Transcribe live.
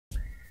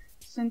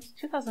Since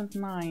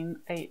 2009,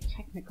 a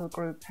technical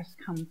group has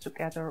come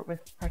together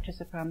with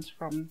participants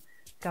from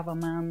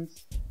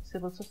governments,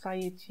 civil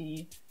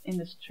society,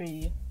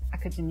 industry,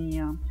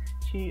 academia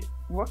to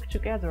work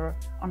together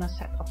on a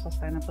set of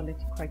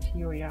sustainability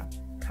criteria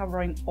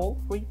covering all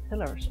three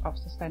pillars of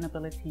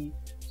sustainability,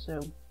 so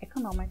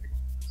economic,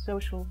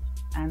 social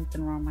and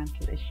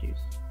environmental issues.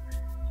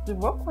 The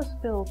work was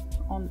built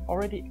on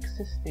already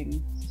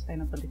existing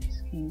sustainability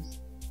schemes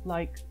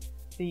like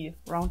the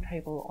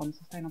Roundtable on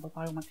Sustainable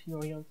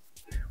Biomaterials,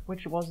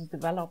 which was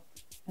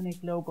developed in a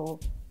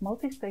global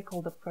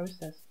multi-stakeholder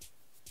process,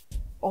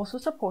 also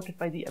supported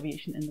by the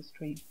aviation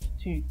industry,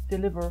 to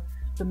deliver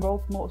the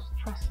world's most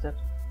trusted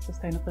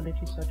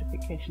sustainability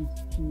certification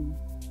scheme.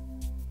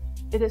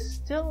 It is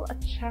still a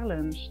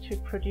challenge to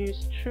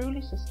produce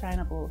truly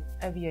sustainable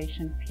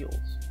aviation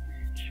fuels.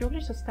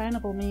 Truly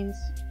sustainable means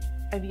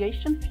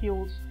aviation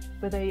fuels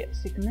with a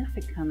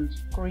significant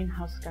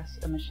greenhouse gas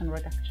emission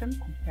reduction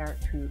compared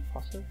to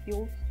fossil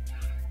fuels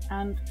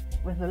and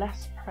with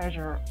less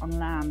pressure on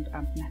land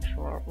and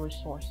natural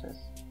resources.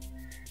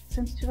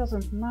 Since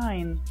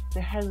 2009,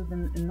 there has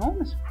been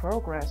enormous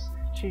progress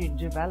to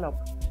develop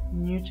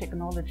new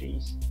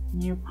technologies,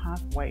 new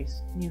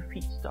pathways, new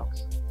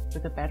feedstocks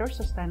with a better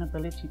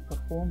sustainability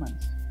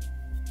performance.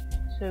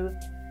 So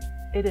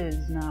it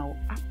is now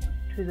up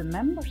to the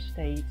member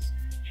states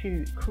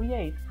to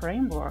create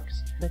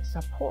frameworks that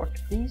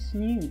support these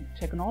new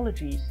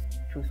technologies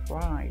to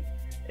thrive.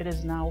 It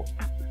is now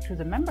up to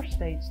the member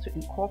states to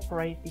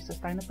incorporate the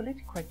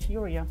sustainability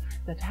criteria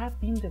that have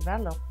been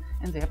developed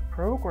in their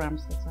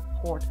programs that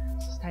support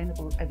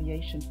sustainable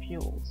aviation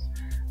fuels.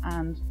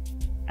 And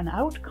an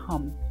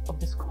outcome of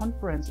this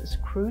conference is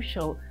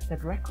crucial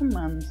that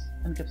recommends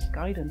and gives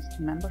guidance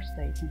to member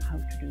states on how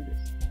to do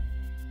this.